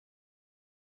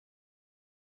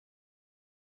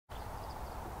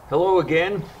Hello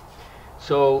again.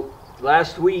 So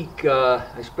last week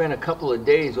I spent a couple of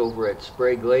days over at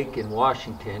Sprague Lake in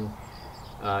Washington.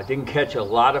 Didn't catch a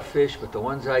lot of fish, but the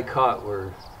ones I caught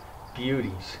were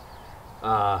beauties.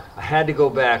 I had to go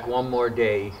back one more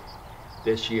day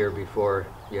this year before,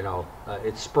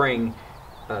 it's spring.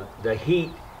 The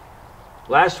heat,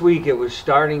 last week it was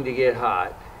starting to get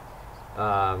hot,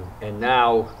 and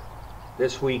now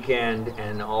this weekend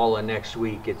and all of next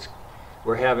week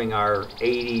we're having our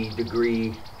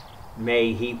 80-degree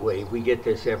May heat wave. We get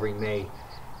this every May.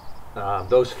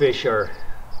 Those fish there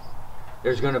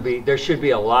should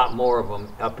be a lot more of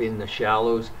them up in the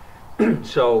shallows.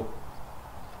 So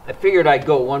I figured I'd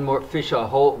go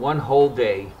one whole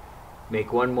day,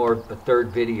 make a third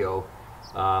video,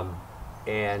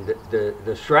 and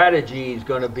the strategy is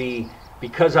going to be,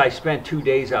 because I spent 2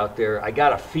 days out there, I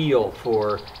got a feel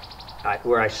for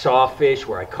where I saw fish,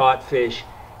 where I caught fish,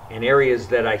 and areas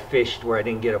that I fished where I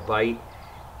didn't get a bite.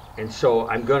 And so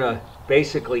I'm gonna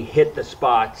basically hit the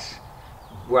spots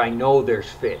where I know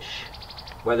there's fish.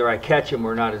 Whether I catch them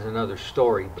or not is another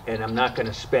story, and I'm not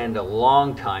gonna spend a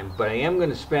long time, but I am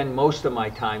gonna spend most of my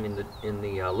time in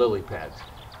the lily pads,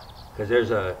 because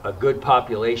there's a good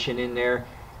population in there.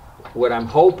 What I'm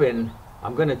hoping,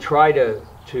 I'm gonna try to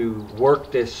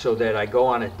work this so that I go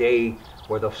on a day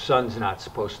where the sun's not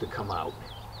supposed to come out.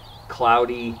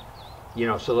 Cloudy,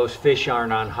 so those fish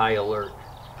aren't on high alert.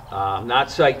 I'm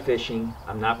not sight fishing.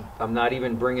 I'm not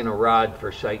even bringing a rod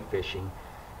for sight fishing.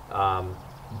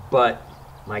 But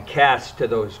my cast to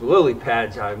those lily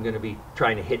pads, I'm going to be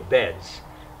trying to hit beds.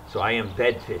 So I am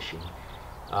bed fishing.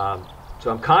 So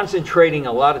I'm concentrating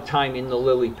a lot of time in the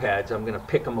lily pads. I'm going to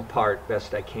pick them apart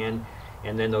best I can.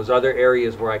 And then those other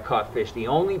areas where I caught fish. The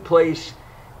only place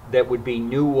that would be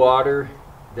new water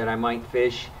that I might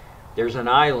fish, there's an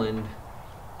island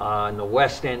on the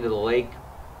west end of the lake.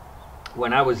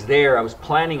 When I was there, I was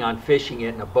planning on fishing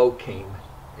it, and a boat came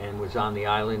and was on the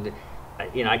island.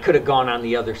 I could have gone on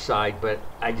the other side, but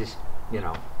I just,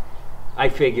 I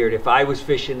figured if I was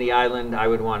fishing the island, I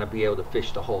would want to be able to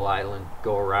fish the whole island,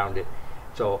 go around it.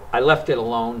 So I left it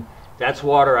alone. That's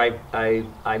water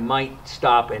I might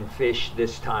stop and fish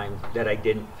this time that I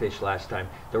didn't fish last time.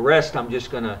 The rest, I'm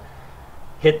just gonna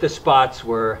hit the spots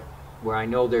where I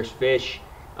know there's fish.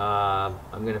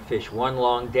 I'm gonna fish one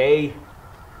long day,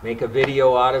 make a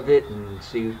video out of it, and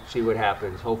see what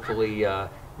happens. Hopefully,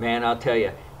 man, I'll tell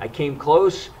you, I came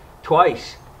close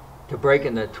twice to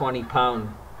breaking the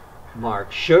 20-pound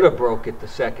mark. Should have broke it the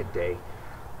second day.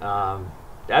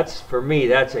 For me,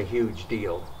 that's a huge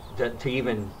deal. To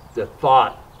even the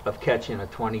thought of catching a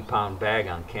 20-pound bag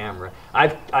on camera.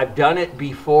 I've done it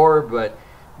before, but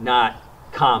not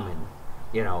common.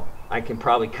 I can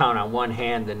probably count on one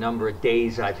hand the number of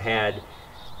days I've had,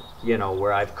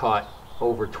 where I've caught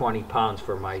over 20 pounds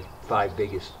for my 5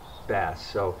 biggest bass.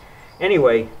 So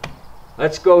anyway,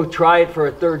 let's go try it for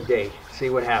a third day, see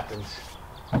what happens.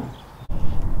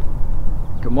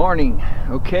 Good morning.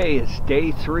 Okay, it's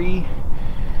day 3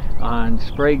 on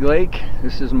Sprague Lake.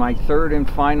 This is my third and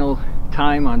final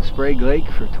time on Sprague Lake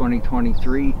for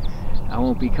 2023. I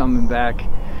won't be coming back.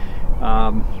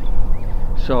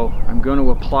 So I'm going to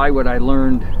apply what I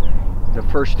learned the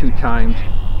first 2 times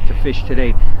to fish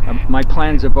today. My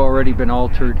plans have already been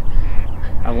altered.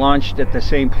 I launched at the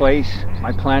same place.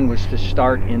 My plan was to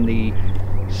start in the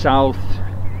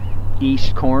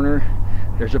southeast corner.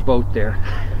 There's a boat there.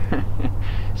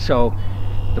 So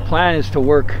the plan is to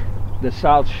work the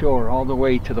south shore all the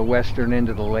way to the western end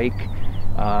of the lake.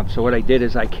 So what I did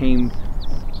is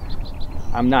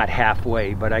I'm not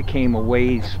halfway, but I came a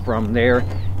ways from there,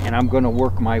 and I'm going to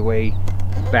work my way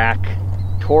back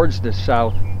towards the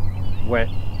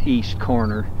southeast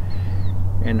corner,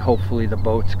 and hopefully the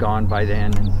boat's gone by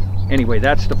then. And anyway,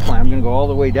 that's the plan. I'm going to go all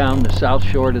the way down the south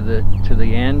shore to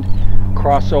the end,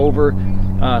 cross over.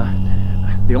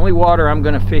 The only water I'm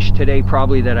going to fish today,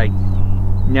 probably that I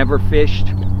never fished,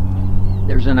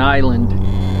 there's an island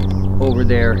over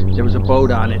there. There was a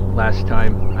boat on it last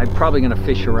time. I'm probably going to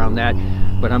fish around that,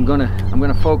 but I'm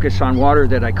gonna focus on water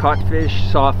that I caught fish,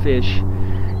 saw fish.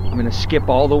 I'm going to skip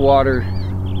all the water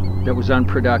that was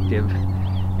unproductive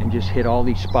and just hit all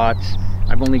these spots.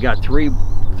 I've only got three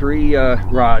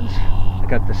rods. I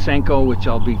got the Senko, which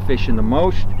I'll be fishing the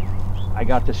most. I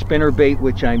got the spinner bait,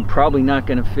 which I'm probably not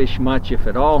going to fish much, if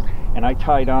at all, and I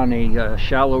tied on a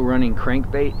shallow running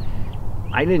crankbait.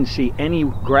 I didn't see any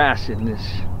grass in this.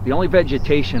 The only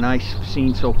vegetation I've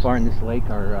seen so far in this lake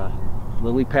are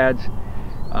lily pads,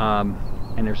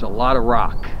 and there's a lot of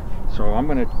rock. So I'm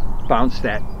going to bounce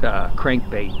that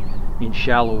crankbait in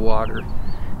shallow water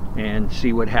and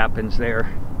see what happens there.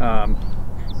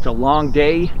 It's a long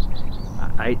day.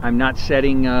 I'm not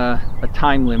setting a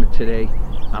time limit today.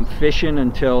 I'm fishing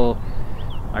until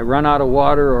I run out of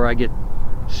water or I get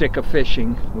sick of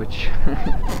fishing, which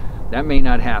that may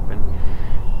not happen.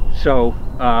 So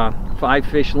 5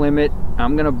 fish limit.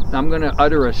 I'm gonna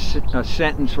utter a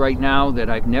sentence right now that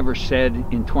I've never said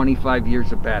in 25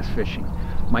 years of bass fishing.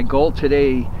 My goal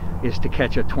today is to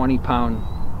catch a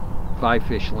 20-pound 5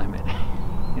 fish limit.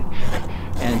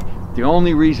 And the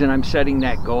only reason I'm setting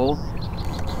that goal,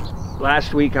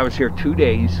 last week I was here 2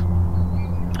 days,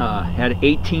 had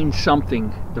 18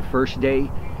 something the first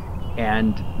day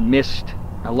and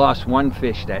I lost 1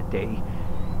 fish that day.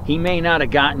 He may not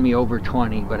have gotten me over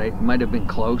 20, but it might have been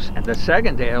close. And the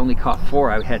second day I only caught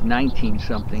 4. I had 19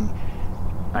 something.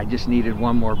 I just needed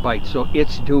 1 more bite, so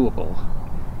it's doable.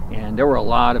 And there were a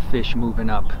lot of fish moving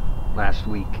up last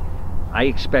week. I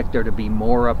expect there to be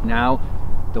more up now.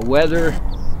 The weather,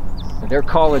 they're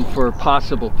calling for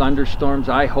possible thunderstorms.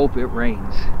 I hope it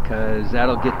rains, because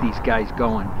that'll get these guys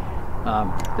going.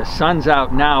 The sun's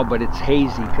out now, but it's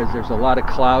hazy because there's a lot of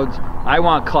clouds. I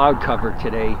want cloud cover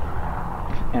today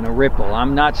and a ripple.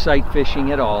 I'm not sight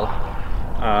fishing at all.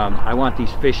 I want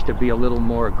these fish to be a little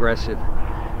more aggressive.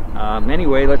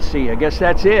 Anyway, let's see. I guess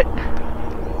that's it.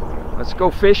 Let's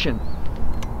go fishing.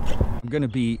 I'm gonna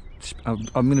be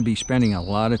spending a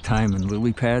lot of time in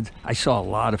lily pads. I saw a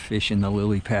lot of fish in the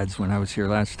lily pads when I was here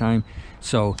last time,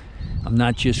 so I'm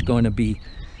not just going to be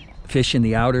fishing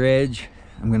the outer edge.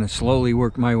 I'm going to slowly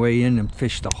work my way in and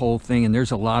fish the whole thing, and there's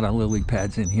a lot of lily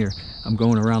pads in here. I'm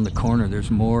going around the corner,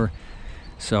 there's more.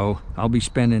 So I'll be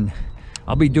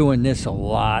doing this a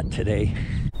lot today.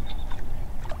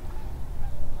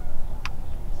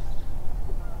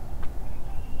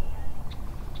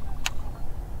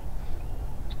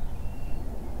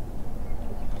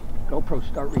 GoPro,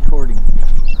 start recording.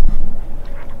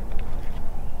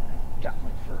 Got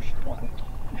my first one.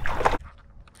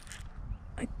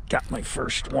 I got my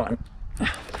first one.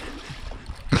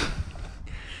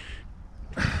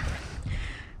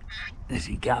 Has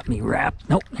he got me wrapped?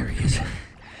 Nope, there he is.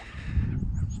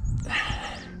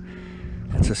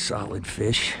 That's a solid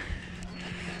fish.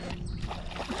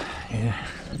 Yeah.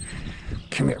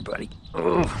 Come here, buddy.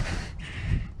 Oh,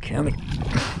 come here.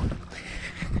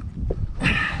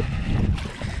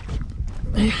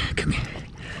 Come here.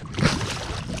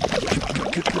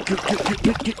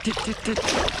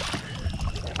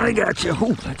 I got you.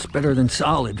 Oh, that's better than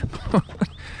solid.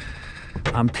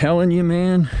 I'm telling you,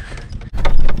 man.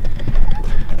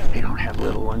 They don't have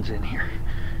little ones in here.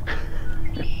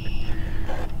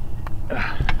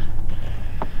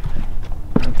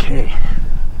 Okay.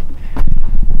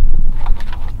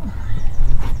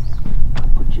 I'll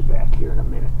put you back here in a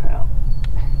minute, pal.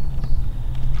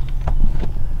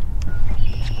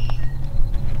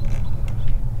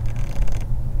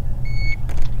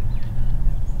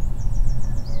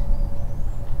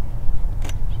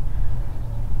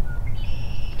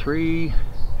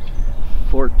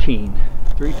 $3.14.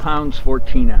 3 pounds,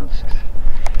 14 ounces.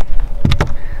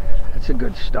 That's a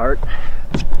good start.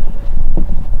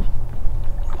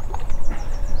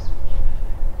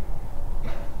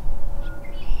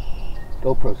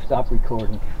 GoPro, stop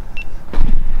recording.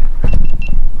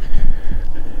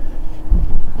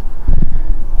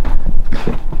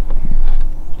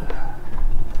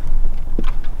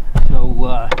 So,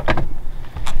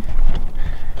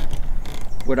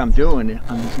 what I'm doing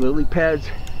on these lily pads,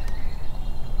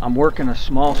 I'm working a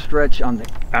small stretch on the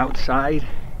outside,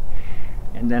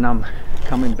 and then I'm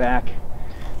coming back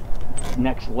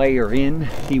next layer in.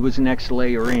 He was next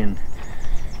layer in.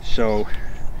 So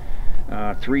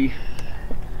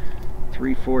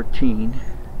 314.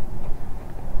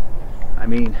 I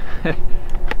mean,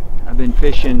 I've been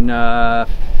fishing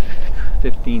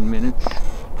 15 minutes.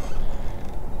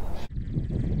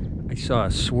 I saw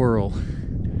a swirl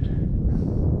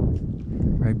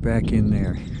right back in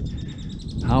there.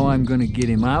 How I'm going to get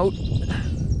him out,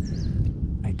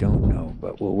 I don't know,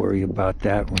 but we'll worry about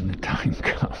that when the time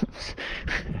comes.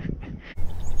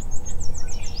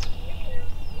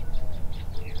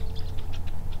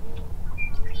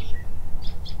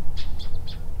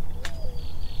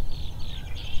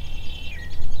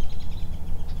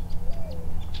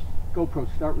 GoPro,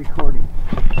 start recording.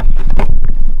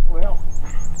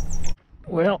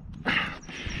 Well,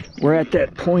 we're at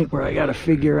that point where I got to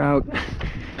figure out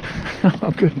how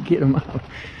I'm going to get him out.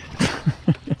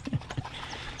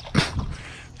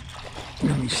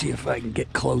 Let me see if I can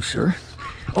get closer.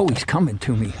 Oh, he's coming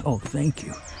to me. Oh, thank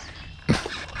you.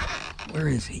 Where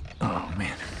is he? Oh,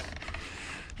 man.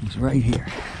 He's right here.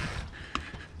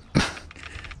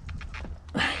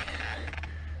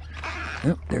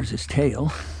 Oh, there's his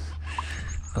tail.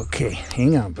 Okay,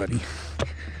 hang on, buddy.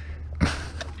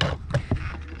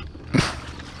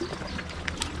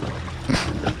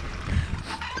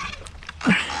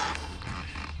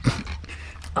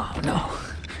 Oh no.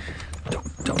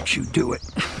 Don't you do it.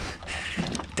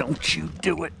 Don't you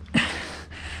do it.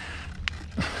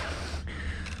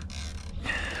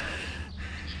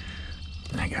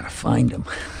 I gotta find him.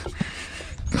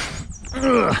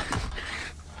 Ugh.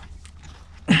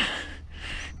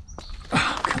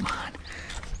 Oh, come on.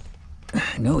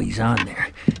 I know he's on there.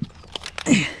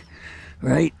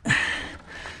 Right?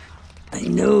 I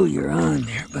know you're on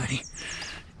there, buddy.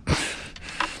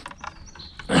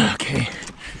 Okay.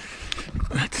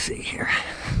 Let's see here.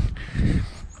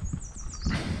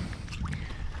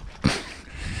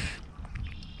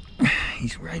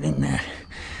 He's right in that.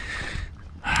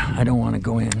 I don't want to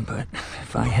go in, but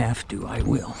if I have to, I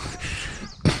will.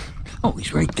 Oh,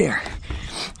 he's right there.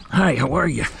 Hi, how are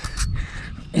you?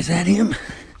 Is that him?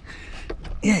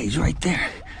 Yeah, he's right there.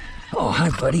 Oh, hi,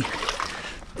 buddy.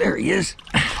 There he is.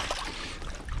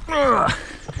 Ugh.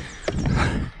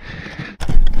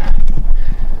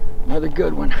 Another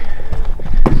good one.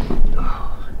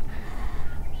 Oh.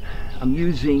 I'm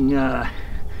using, I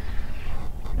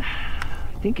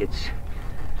think it's,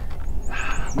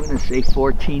 I'm gonna say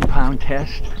 14-pound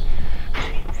test.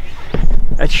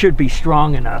 That should be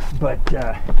strong enough, but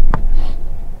I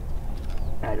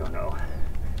don't know.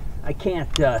 I can't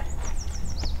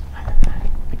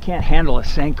handle a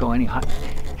Senko any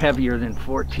heavier than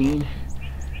 14.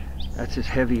 That's as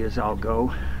heavy as I'll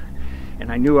go.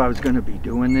 And I knew I was going to be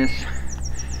doing this,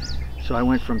 so I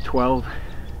went from 12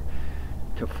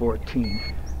 to 14.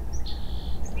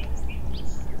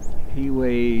 He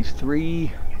weighs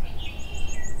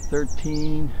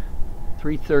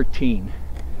 313.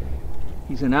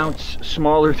 He's an ounce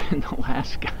smaller than the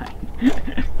last guy.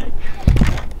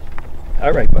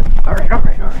 All right, buddy. All right.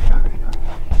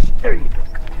 There you go.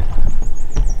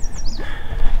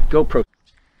 GoPro.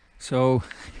 So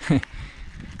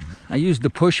I used the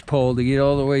push pole to get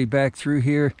all the way back through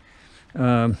here.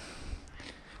 I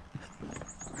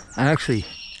actually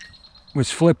was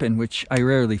flipping, which I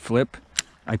rarely flip.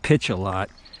 I pitch a lot,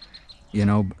 you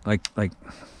know, like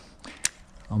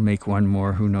I'll make one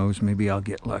more, who knows, maybe I'll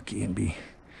get lucky and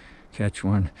catch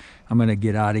one. I'm gonna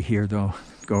get out of here though,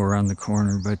 go around the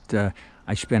corner, but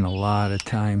I spent a lot of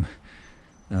time,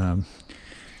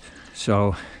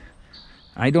 so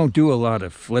I don't do a lot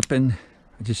of flipping.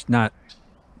 I just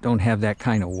don't have that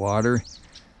kind of water,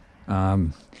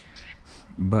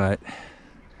 but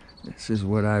this is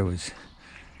what I was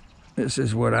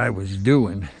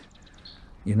doing.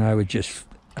 You know, I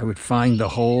would find the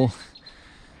hole.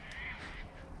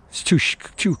 It's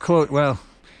too close. Well,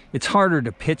 it's harder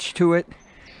to pitch to it,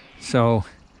 so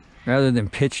rather than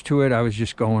pitch to it, I was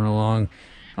just going along,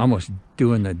 almost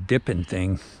doing the dipping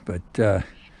thing. But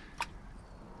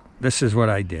this is what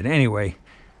I did. Anyway,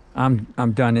 I'm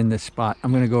done in this spot.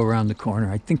 I'm gonna go around the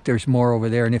corner. I think there's more over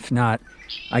there, and if not,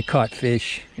 I caught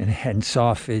fish and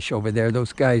saw fish over there.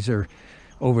 Those guys are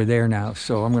over there now,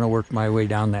 so I'm gonna work my way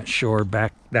down that shore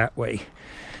back that way.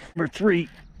 Number 3,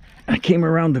 I came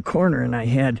around the corner and I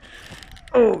had,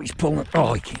 oh, he's pulling,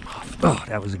 oh, he came off. Oh,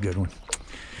 that was a good one.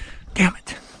 Damn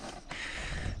it.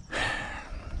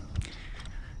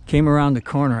 Came around the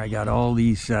corner, I got all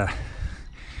these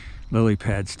lily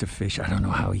pads to fish. I don't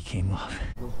know how he came off.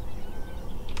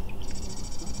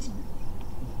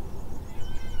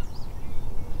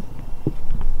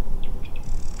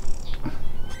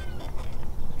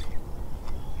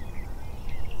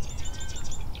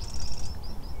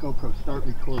 GoPro, start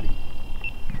recording.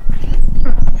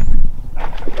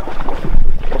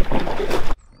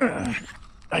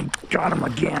 I got him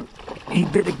again. He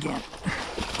bit again.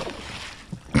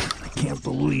 I can't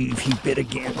believe he bit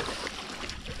again.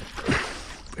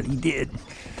 But he did.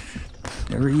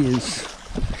 There he is.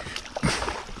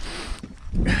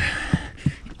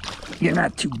 You're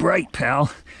not too bright,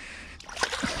 pal.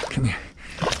 Come here.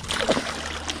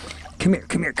 Come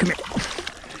here.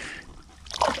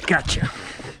 Gotcha.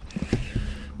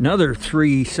 Another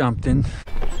 3-something.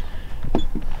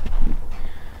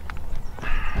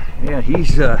 Yeah,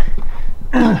 he's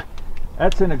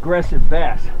that's an aggressive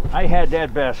bass. I had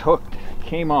that bass hooked,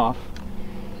 came off.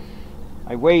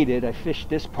 I waited, I fished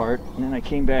this part, and then I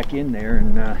came back in there,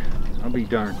 and I'll be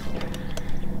darned,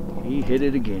 he hit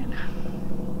it again.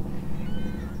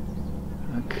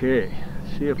 Okay,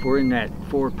 see if we're in that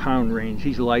 4-pound range.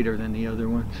 He's lighter than the other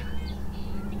ones,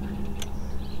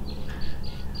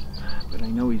 but I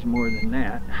know he's more than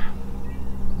that.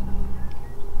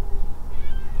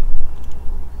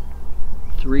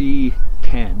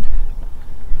 310.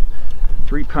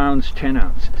 3 pounds, 10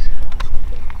 ounces.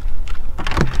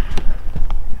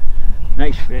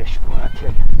 Nice fish, boy, I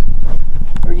tell you.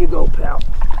 There you go, pal.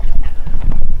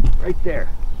 Right there.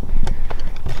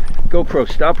 GoPro,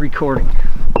 stop recording.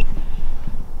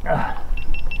 That's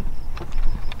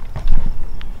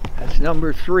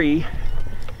number 3.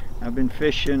 I've been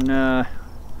fishing hour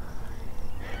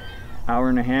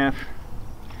and a half.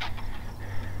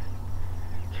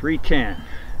 310.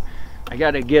 I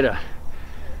gotta get a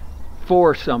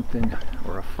 4 something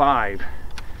or a 5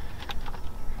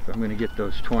 if I'm gonna get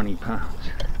those 20 pounds.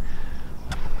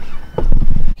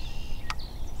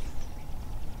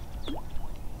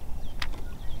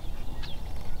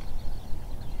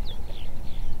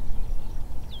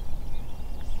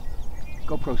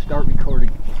 GoPro, start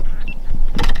recording.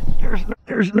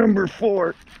 There's number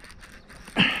 4.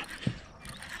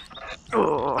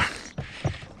 Oh,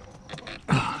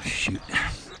 shoot.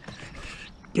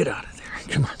 Get out of there.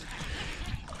 Come on.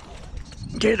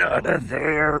 Get out of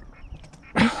there.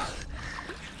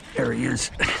 There he is.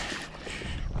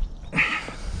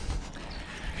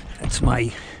 That's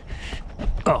my...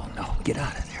 Oh, no. Get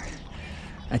out of there.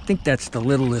 I think that's the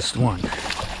littlest one.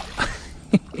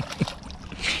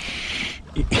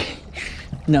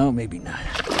 No, maybe not.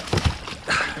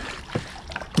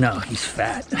 No, he's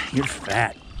fat. You're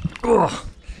fat. Oh,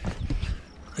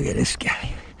 look at this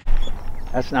guy.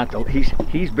 That's not the...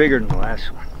 He's bigger than the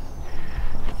last one,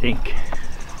 I think.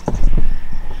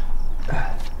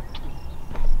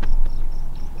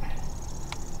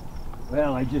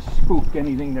 Well, I just spooked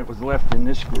anything that was left in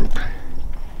this group.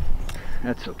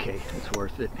 That's okay. It's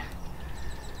worth it.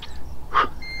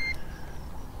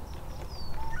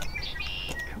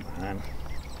 Come on.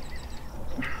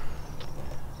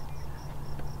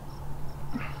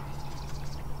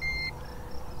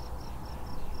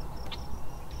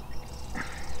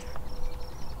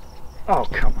 Oh,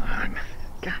 come on.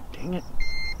 God dang it.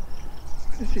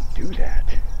 Why does it do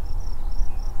that?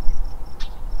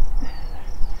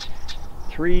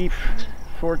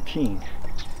 314.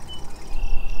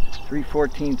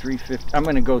 314, 315. I'm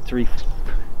going to go 3.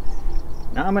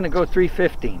 Now I'm going to go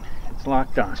 315. It's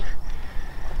locked on.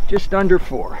 Just under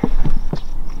 4.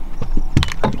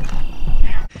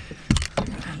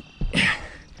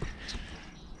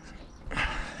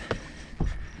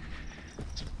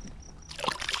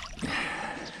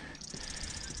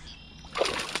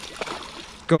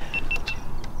 Go.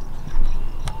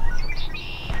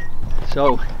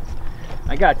 So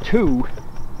I got 2.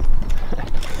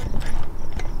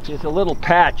 There's a little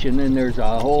patch and then there's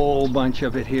a whole bunch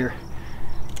of it here.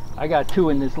 I got 2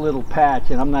 in this little patch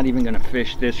and I'm not even going to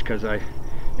fish this because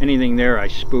anything there I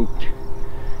spooked.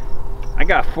 I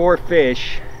got 4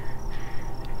 fish.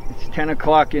 It's 10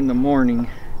 o'clock in the morning.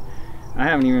 I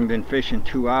haven't even been fishing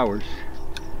 2 hours.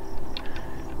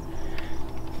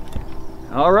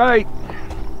 All right,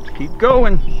 let's keep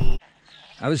going.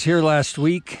 I was here last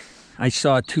week. I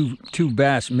saw two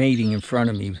bass mating in front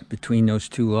of me between those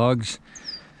 2 logs.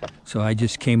 So I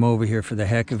just came over here for the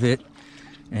heck of it.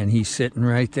 And he's sitting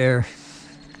right there,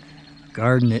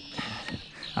 guarding it.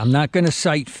 I'm not gonna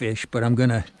sight fish, but I'm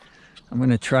gonna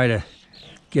try to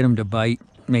get him to bite,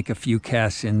 make a few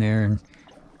casts in there, and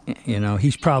you know,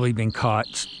 he's probably been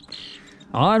caught.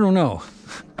 I don't know.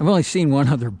 I've only seen 1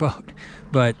 other boat,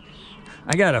 but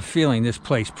I got a feeling this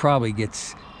place probably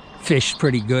gets fished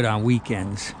pretty good on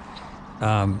weekends.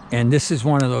 And this is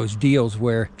one of those deals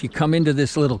where if you come into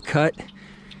this little cut,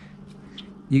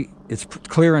 it's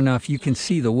clear enough you can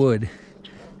see the wood.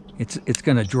 It's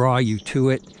going to draw you to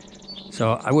it.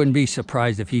 So I wouldn't be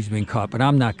surprised if he's been caught, but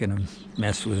I'm not going to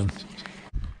mess with him.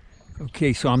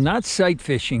 Okay, so I'm not sight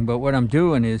fishing, but what I'm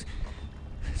doing is,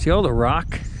 see all the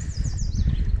rock?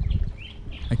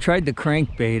 I tried the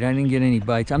crankbait. I didn't get any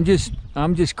bites. I'm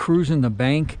just cruising the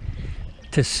bank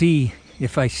to see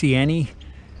if I see any,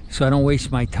 so I don't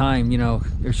waste my time. You know,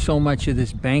 there's so much of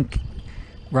this bank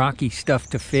rocky stuff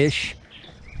to fish.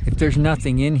 If there's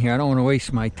nothing in here, I don't want to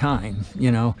waste my time,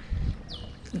 you know,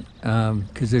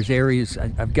 because there's areas,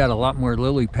 I've got a lot more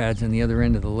lily pads on the other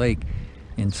end of the lake,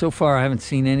 and so far I haven't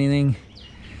seen anything.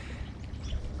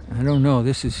 I don't know,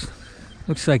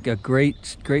 looks like a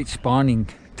great spawning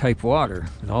type water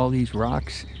with all these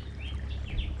rocks.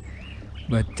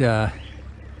 But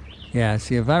yeah,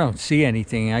 see, if I don't see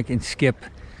anything, I can skip.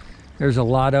 There's a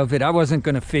lot of it. I wasn't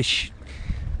going to fish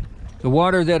the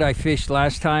water that I fished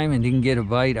last time and didn't get a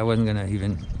bite. I wasn't going to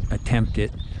even attempt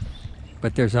it.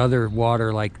 But there's other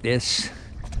water like this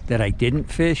that I didn't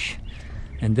fish,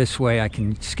 and this way I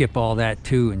can skip all that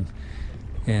too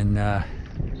and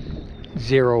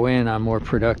zero in on more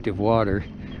productive water.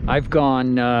 I've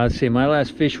gone, say my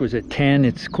last fish was at 10,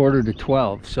 it's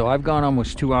 11:45, so I've gone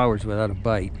almost 2 hours without a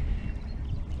bite.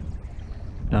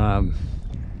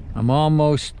 I'm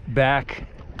almost back.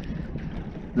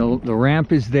 The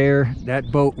ramp is there.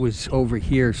 That boat was over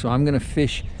here, so I'm gonna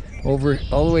fish over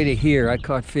all the way to here. I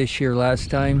caught fish here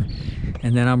last time,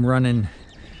 and then I'm running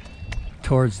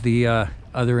towards the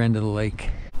other end of the lake.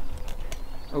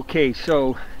 Okay,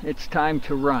 so it's time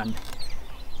to run.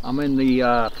 I'm in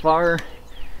the far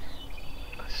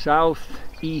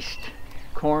southeast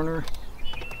corner.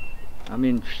 I'm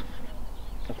in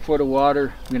a foot of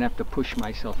water. I'm gonna have to push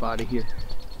myself out of here.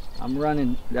 I'm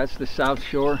running, that's the south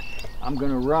shore. I'm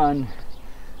gonna run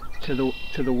to the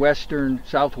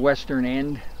southwestern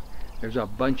end. There's a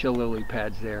bunch of lily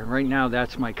pads there. Right now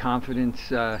that's my confidence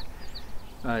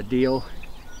deal.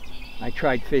 I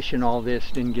tried fishing all this,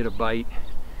 didn't get a bite.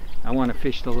 I want to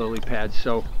fish the lily pads,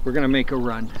 so we're gonna make a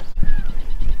run.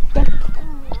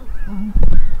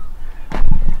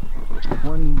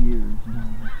 20 years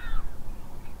now.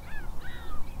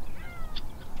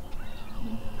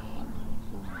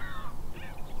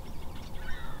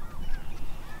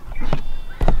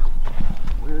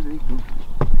 Where they go?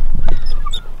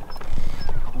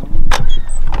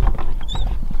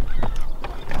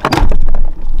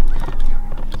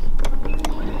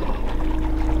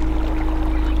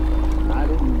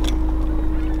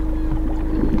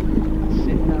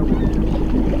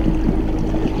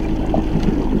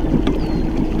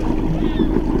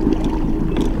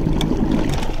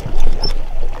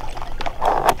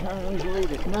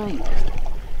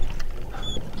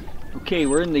 Okay,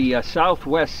 we're in the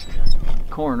southwest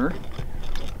corner.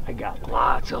 I got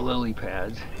lots of lily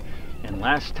pads, and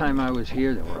last time I was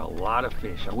here there were a lot of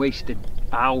fish. I wasted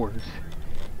hours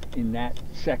in that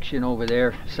section over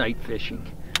there sight fishing.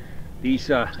 These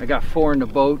I got 4 in the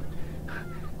boat.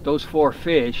 Those 4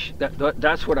 fish,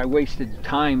 that's what I wasted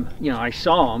time. You know, I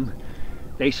saw them,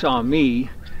 they saw me,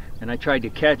 and I tried to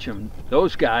catch them.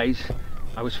 Those guys,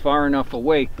 I was far enough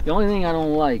away. The only thing I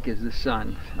don't like is the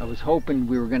sun. I was hoping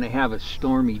we were going to have a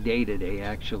stormy day today,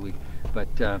 actually. But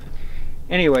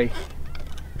anyway,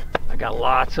 I got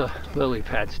lots of lily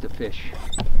pads to fish.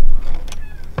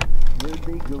 Where'd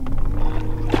they go?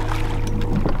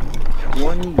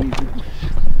 20 years.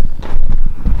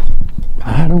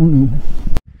 I don't know.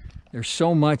 There's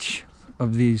so much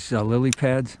of these lily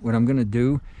pads. What I'm going to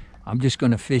do, I'm just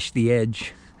going to fish the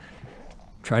edge.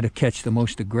 Try to catch the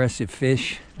most aggressive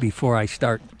fish before I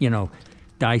start, you know,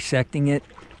 dissecting it,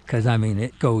 because I mean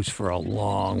it goes for a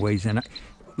long ways. And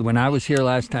when I was here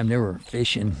last time, there were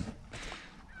fish in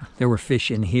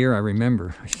here. I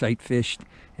remember I sight fished,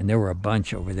 and there were a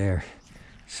bunch over there.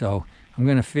 So I'm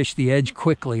gonna fish the edge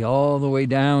quickly all the way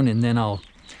down, and then I'll,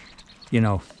 you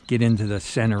know, get into the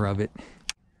center of it.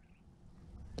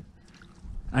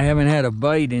 I haven't had a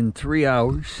bite in 3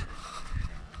 hours.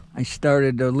 I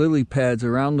started the lily pads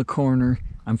around the corner.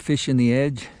 I'm fishing the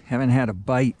edge, haven't had a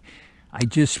bite. I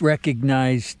just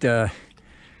recognized that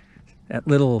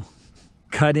little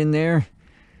cut in there.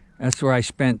 That's where I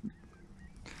spent,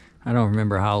 I don't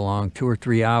remember how long, 2 or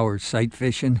 3 hours sight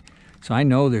fishing. So I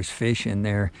know there's fish in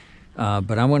there,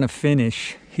 but I want to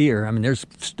finish here. I mean,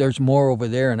 there's more over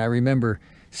there, and I remember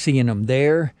seeing them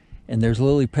there, and there's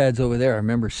lily pads over there. I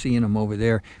remember seeing them over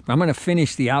there. But I'm going to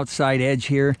finish the outside edge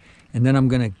here, and then I'm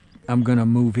gonna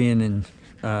move in and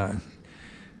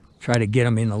try to get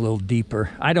them in a little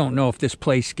deeper. I don't know if this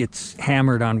place gets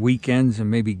hammered on weekends,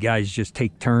 and maybe guys just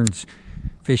take turns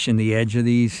fishing the edge of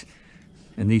these,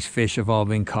 and these fish have all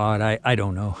been caught. I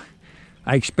don't know.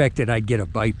 I expected I'd get a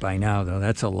bite by now, though.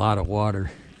 That's a lot of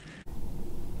water.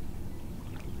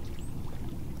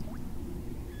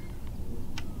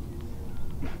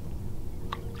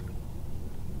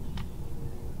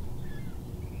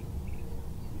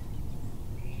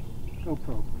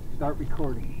 GoPro, start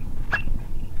recording.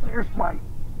 There's my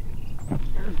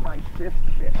 5th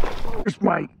fish.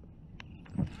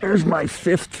 There's my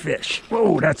 5th fish.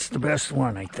 Whoa, that's the best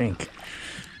one, I think.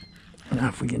 Now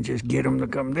if we can just get them to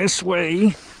come this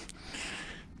way.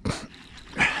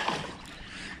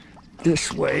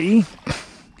 This way.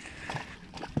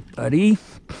 Buddy.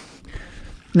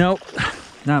 Nope,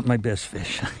 not my best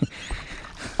fish.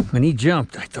 When he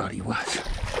jumped, I thought he was.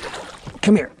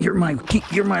 Come here, you're my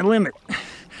limit.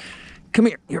 Come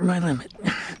here, you're my limit.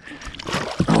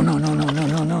 Oh,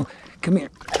 no. Come here.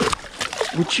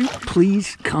 Would you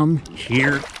please come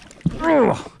here?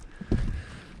 Oh.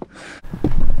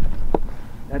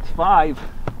 That's 5.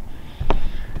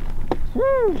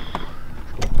 Woo.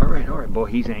 All right, boy,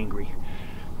 he's angry.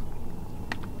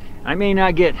 I may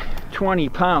not get 20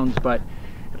 pounds, but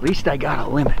at least I got a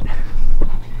limit. No.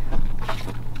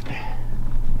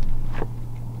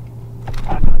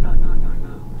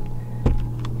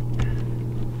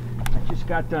 I just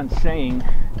got done saying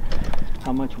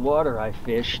how much water I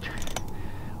fished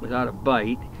without a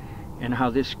bite, and how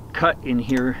this cut in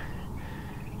here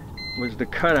was the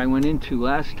cut I went into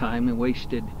last time and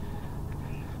wasted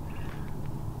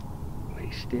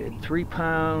 3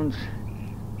 pounds,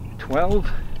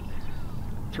 12,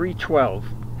 312.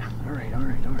 All right.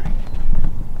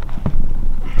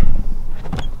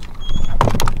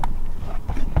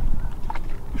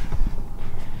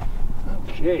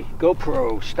 Okay,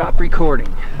 GoPro, stop recording.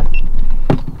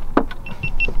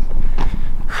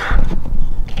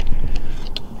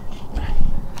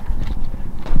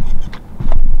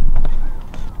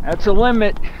 That's a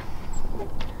limit.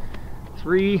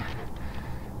 3.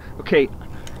 Okay,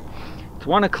 it's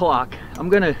 1 o'clock. I'm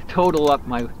gonna total up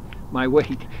my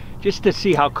weight just to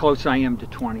see how close I am to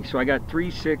 20. So I got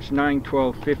 3, 6, 9,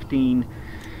 12, 15,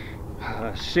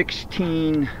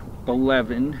 16,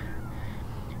 11,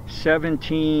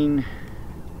 17,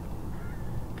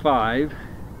 5,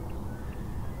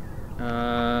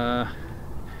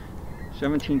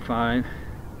 17, 5,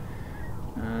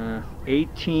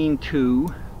 18, 2,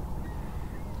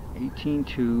 18,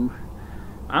 2.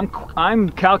 I'm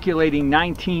calculating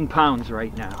 19 pounds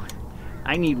right now.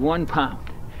 I need 1 pound.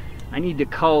 I need to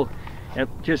cull at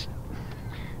just,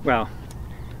 well,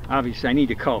 obviously I need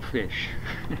to cull fish.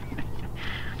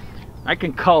 I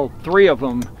can cull 3 of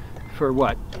them for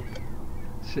what,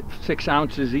 6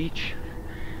 ounces each?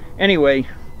 Anyway,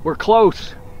 we're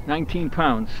close. 19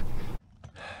 pounds.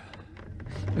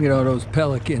 Look at all those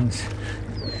pelicans.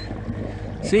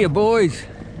 See ya, boys.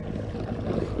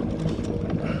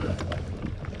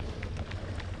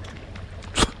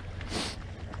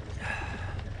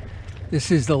 This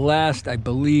is the last, I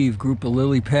believe, group of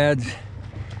lily pads.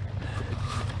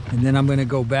 And then I'm gonna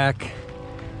go back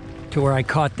to where I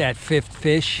caught that 5th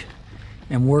fish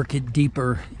and work it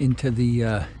deeper into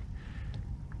the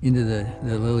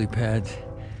lily pads.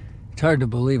 It's hard to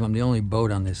believe I'm the only boat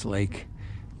on this lake.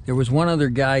 There was one other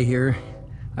guy here.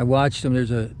 I watched him.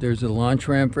 There's a launch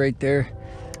ramp right there.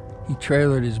 He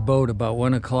trailered his boat about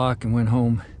 1 o'clock and went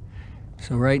home.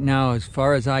 So right now, as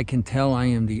far as I can tell, I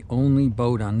am the only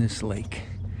boat on this lake.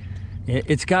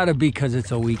 It's got to be because it's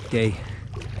a weekday.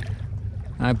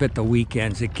 I bet the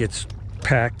weekends it gets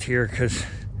packed here because,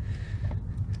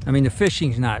 I mean, the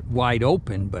fishing's not wide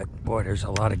open, but boy, there's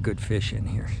a lot of good fish in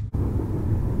here.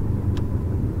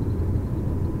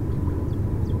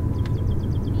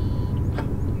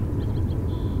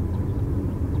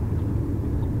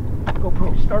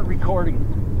 GoPro, start recording.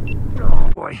 Oh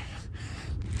boy.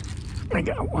 I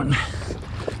got one.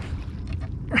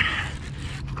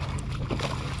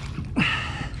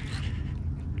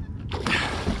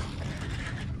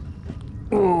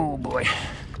 Oh boy.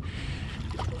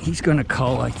 He's gonna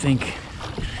cull, I think.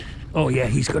 Oh yeah,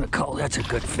 he's gonna cull. That's a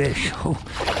good fish. Oh,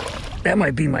 that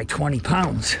might be my 20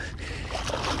 pounds.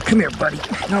 Come here, buddy.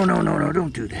 No,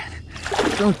 don't do that.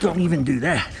 Don't even do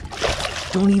that.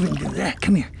 Don't even do that.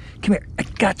 Come here. I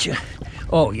gotcha.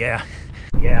 Oh yeah.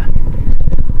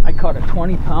 I caught a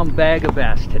 20-pound bag of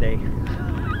bass today.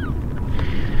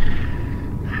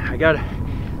 I got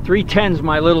 310's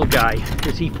my little guy.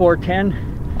 Is he 410?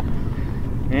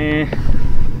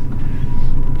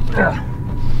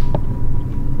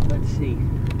 Let's see.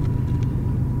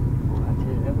 Oh,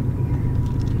 that would be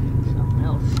something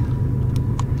else.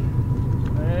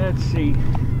 Let's see.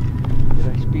 Did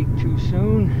I speak too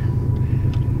soon?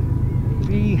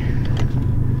 Maybe.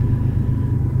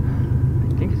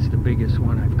 I think it's the biggest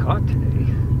one I've caught today.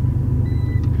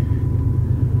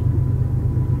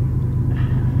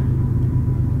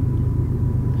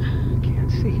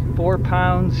 Can't see. 4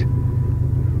 pounds,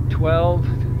 12,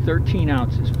 13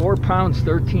 ounces. 4 pounds,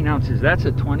 13 ounces. That's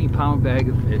a 20-pound bag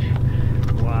of fish.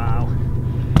 Wow.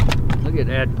 Look at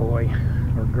that boy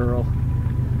or girl.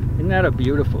 Isn't that a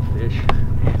beautiful fish?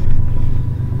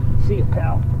 See you,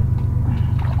 pal.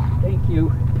 Thank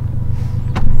you.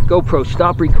 GoPro,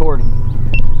 stop recording.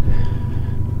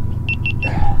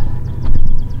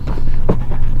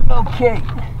 Okay.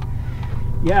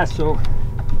 Yeah, so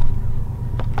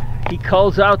he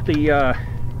calls out the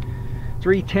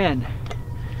 310.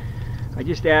 I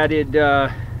just added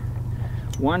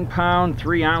 1 pound,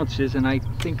 3 ounces, and I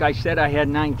think I said I had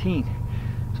 19.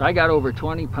 So I got over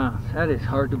 20 pounds. That is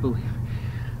hard to believe.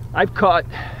 I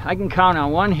can count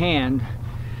on one hand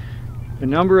the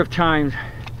number of times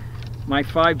my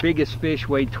 5 biggest fish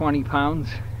weighed 20 pounds.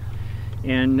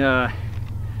 And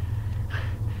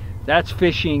that's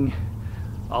fishing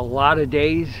a lot of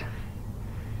days.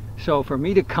 So for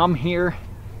me to come here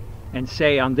and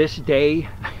say on this day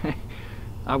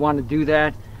I want to do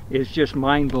that is just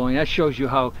mind-blowing. That shows you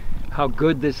how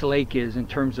good this lake is in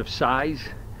terms of size.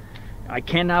 I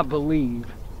cannot believe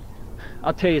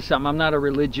I'll tell you something, I'm not a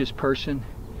religious person.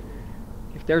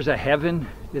 If there's a heaven,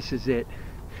 this is it.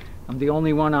 I'm the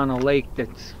only one on a lake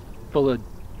that's full of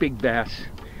big bass.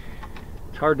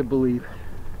 It's hard to believe.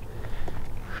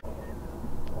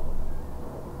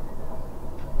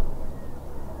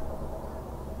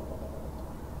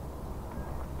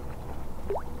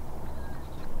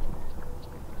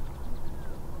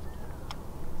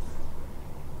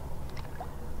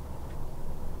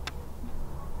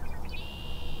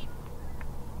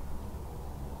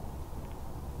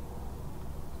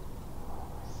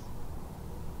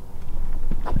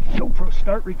 GoPro,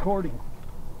 start recording.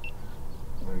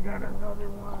 We got another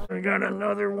one. We got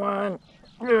another one.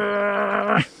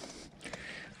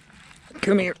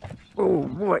 Come here. Oh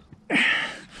boy.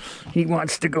 He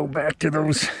wants to go back to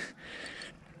those.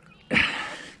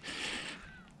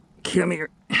 Come here.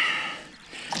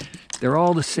 They're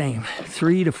all the same,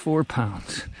 3 to 4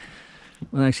 pounds.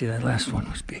 Well, actually, that last one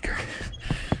was bigger.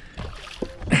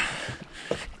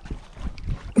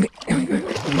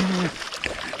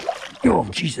 Oh,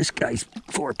 geez, this guy's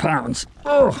 4 pounds.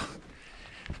 Oh,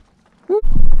 woo,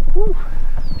 woo.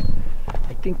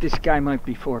 I think this guy might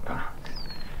be 4 pounds.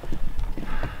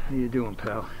 How you doing,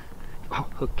 pal? Oh,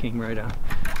 hook came right out.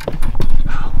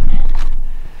 Oh, man.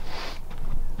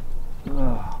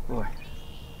 Oh, boy.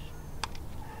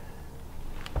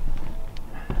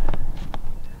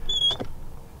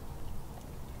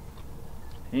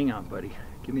 Hang on, buddy.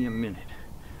 Give me a minute.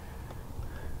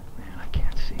 Man, I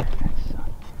can't see it.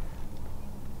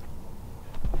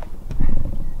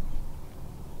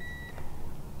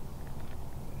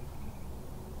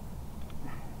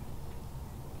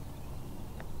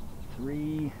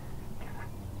 Three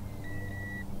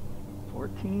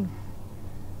 14.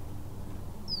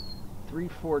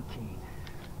 314.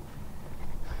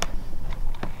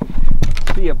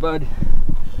 See ya, bud.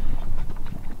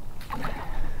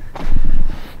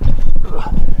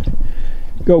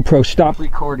 GoPro, stop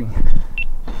recording.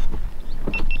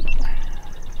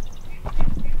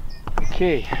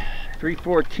 Okay,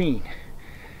 314.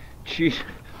 Jeez,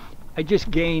 I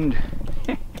just gained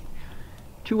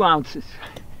 2 ounces.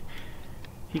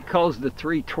 He calls the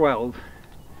 312.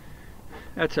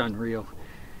 That's unreal.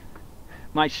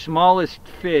 My smallest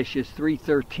fish is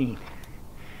 313.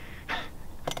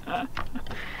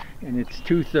 And it's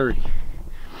 2:30.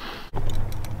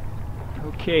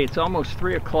 Okay, it's almost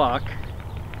 3 o'clock.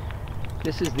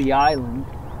 This is the island.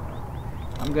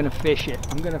 I'm gonna fish it.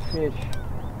 I'm gonna fish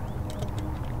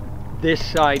this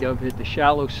side of it, the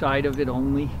shallow side of it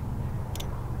only.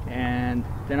 And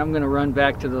then I'm gonna run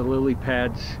back to the lily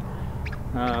pads.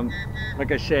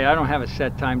 Like I say, I don't have a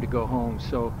set time to go home,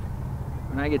 so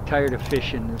when I get tired of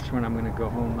fishing, that's when I'm going to go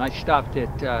home. I stopped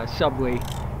at Subway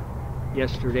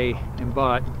yesterday and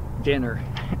bought dinner,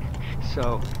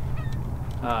 so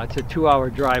it's a 2-hour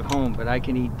drive home, but I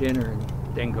can eat dinner and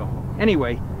then go home.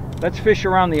 Anyway, let's fish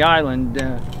around the island,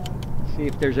 see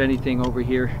if there's anything over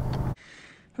here.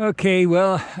 Okay,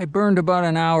 well, I burned about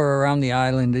an hour around the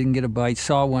island, didn't get a bite,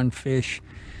 saw one fish.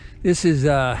 This is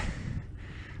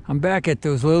I'm back at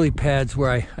those lily pads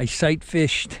where I sight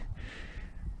fished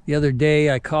the other day.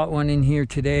 I caught one in here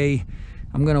today.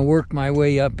 I'm gonna work my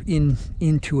way up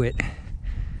into it.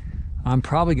 I'm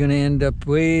probably gonna end up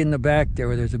way in the back there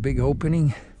where there's a big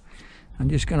opening. I'm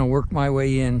just gonna work my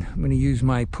way in. I'm gonna use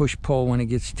my push pole when it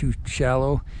gets too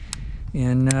shallow.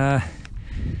 And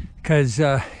because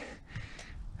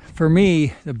for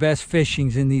me, the best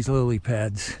fishing's in these lily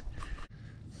pads.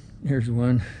 Here's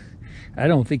one. I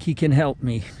don't think he can help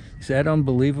me. Is that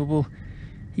unbelievable?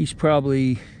 He's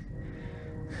probably,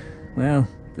 well,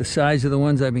 the size of the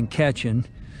ones I've been catching.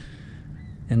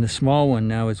 And the small one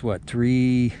now is what,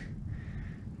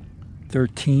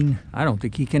 313? I don't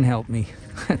think he can help me.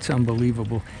 That's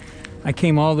unbelievable. I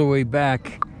came all the way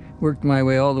back, worked my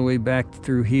way all the way back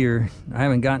through here. I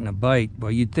haven't gotten a bite.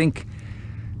 Well, you'd think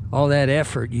all that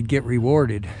effort you'd get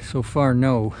rewarded. So far,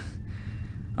 no.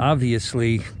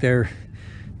 Obviously, they're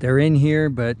in here,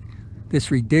 but this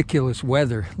ridiculous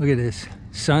weather. Look at this.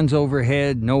 Sun's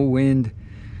overhead, no wind.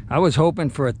 I was hoping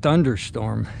for a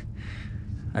thunderstorm.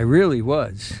 I really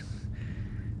was.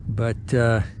 But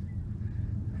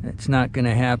it's not going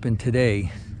to happen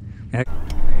today.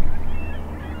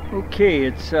 Okay,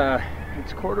 it's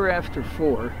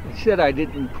 4:15. I said I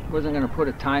wasn't going to put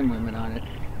a time limit on it.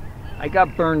 I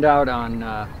got burned out on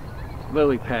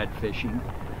lily pad fishing.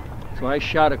 So I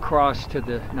shot across to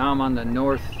now I'm on the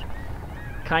north,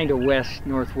 kind of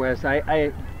northwest.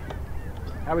 I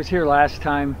was here last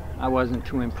time. I wasn't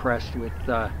too impressed with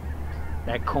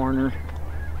that corner.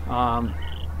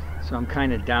 So I'm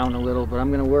kind of down a little, but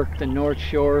I'm going to work the north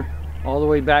shore all the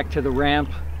way back to the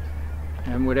ramp.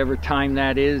 and whatever time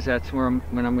that is, that's when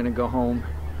I'm going to go home.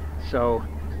 So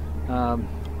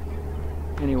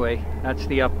anyway, that's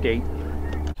the update.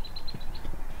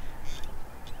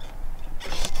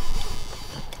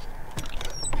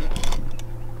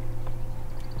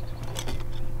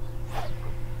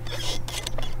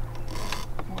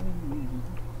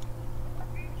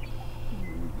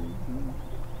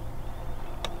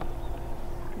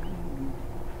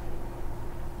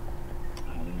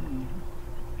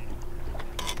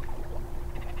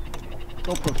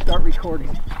 GoPro, start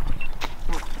recording.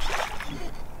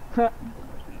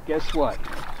 Guess what?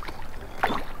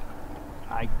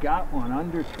 I got one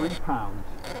under 3 pounds.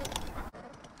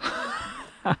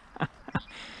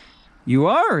 You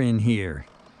are in here.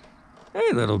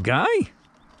 Hey, little guy.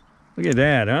 Look at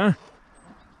that, huh?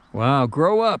 Wow,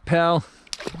 grow up, pal.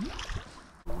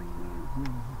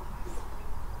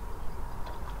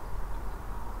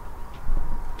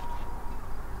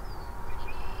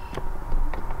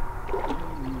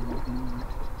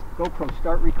 GoPro,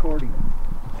 start recording.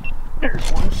 There's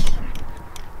one.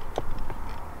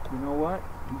 You know what?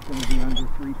 He's going to be under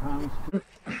 3 pounds too.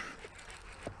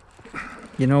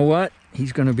 You know what?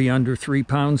 He's going to be under 3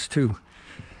 pounds too.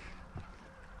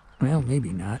 Well, maybe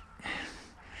not.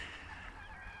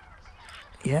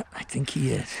 Yeah, I think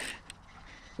he is.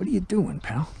 What are you doing,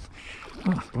 pal?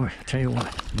 Oh boy, I tell you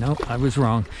what. No, I was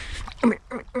wrong. Come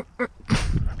here.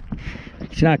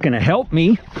 He's not going to help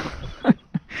me.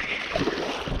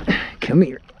 Come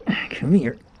here. Come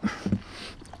here.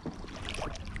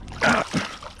 Gotcha.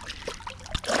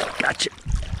 Gotcha.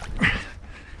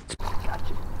 It's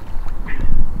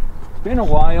been a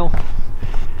while.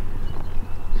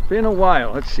 It's been a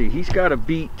while. Let's see. He's got a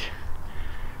beat.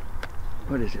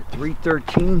 What is it?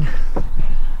 313.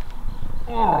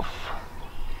 Off.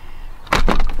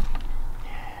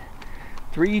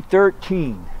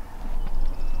 313.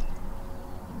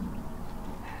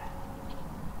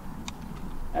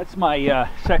 That's my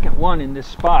second one in this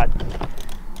spot.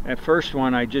 That first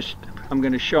one I'm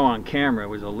going to show on camera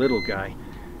was a little guy.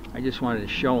 I just wanted to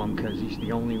show him because he's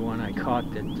the only one I caught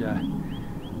that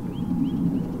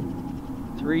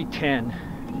 310.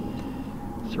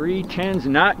 310's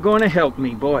not going to help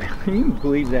me, boy. Can you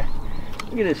believe that?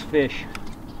 Look at this fish.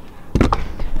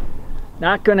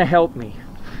 Not going to help me.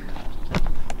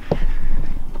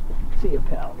 See you,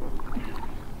 pal.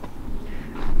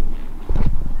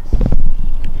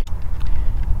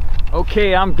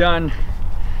 Okay, I'm done.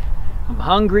 I'm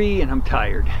hungry and I'm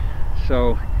tired.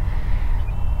 So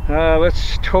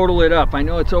let's total it up. I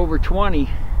know it's over 20.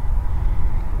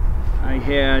 I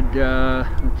had,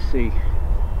 let's see,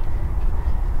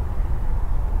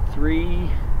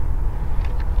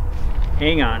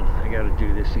 hang on, I gotta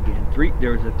do this again.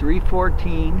 There was a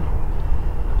 314,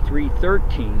 a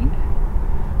 313,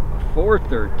 a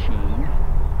 413,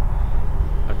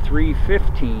 a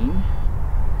 315,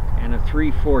 and a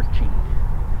 314.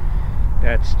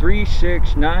 That's 3,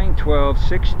 6, 9, 12,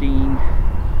 16,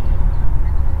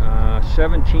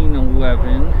 17,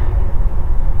 11,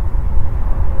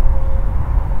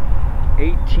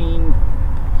 18,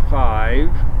 5,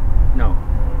 no,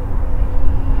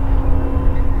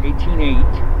 18, 8,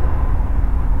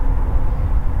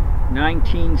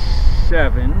 19,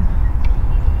 7,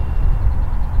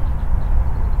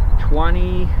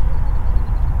 20,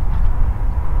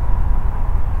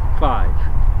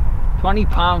 20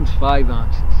 pounds 5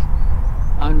 ounces.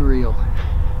 Unreal.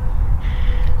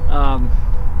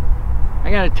 I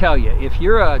gotta tell you, if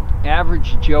you're an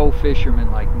average Joe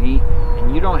fisherman like me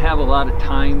and you don't have a lot of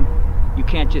time, you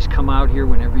can't just come out here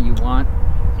whenever you want,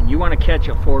 and you want to catch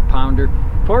a 4-pounder.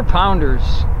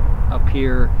 4-pounders up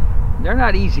here, they're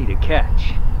not easy to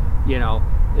catch, you know,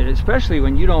 especially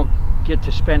when you don't get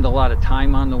to spend a lot of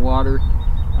time on the water.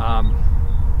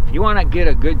 If you want to get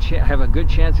have a good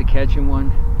chance of catching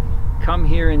one, come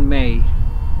here in May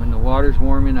when the water's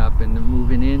warming up and they're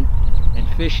moving in, and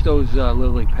fish those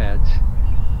lily pads,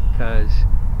 because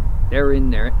they're in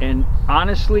there. And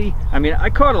honestly, I mean, I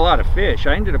caught a lot of fish.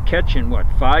 I ended up catching what,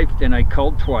 5, then I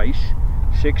culled twice,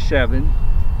 6, 7.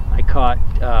 I caught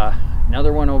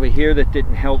another one over here that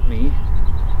didn't help me,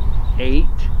 8,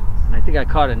 and I think I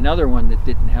caught another one that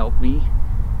didn't help me,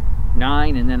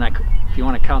 9, and then if you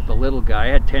want to count the little guy, I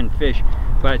had 10 fish.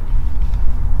 But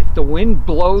if the wind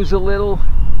blows a little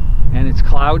and it's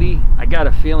cloudy, I got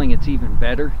a feeling it's even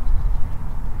better.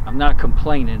 I'm not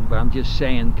complaining, but I'm just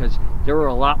saying, because there were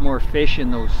a lot more fish in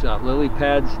those lily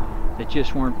pads that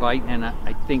just weren't biting, and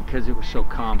I think because it was so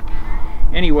calm.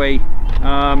 Anyway,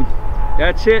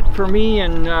 that's it for me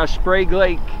in Sprague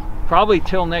Lake, probably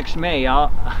till next May.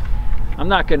 I'm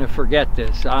not going to forget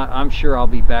this. I'm sure I'll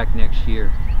be back next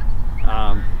year.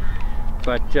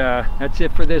 But that's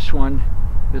it for this one.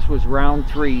 This was round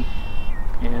 3,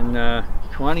 and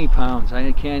 20 pounds.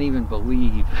 I can't even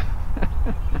believe.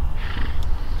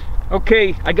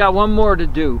 Okay, I got one more to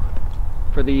do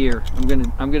for the year.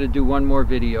 I'm gonna do one more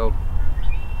video.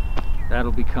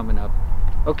 That'll be coming up.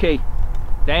 Okay,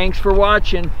 thanks for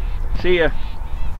watching. See ya.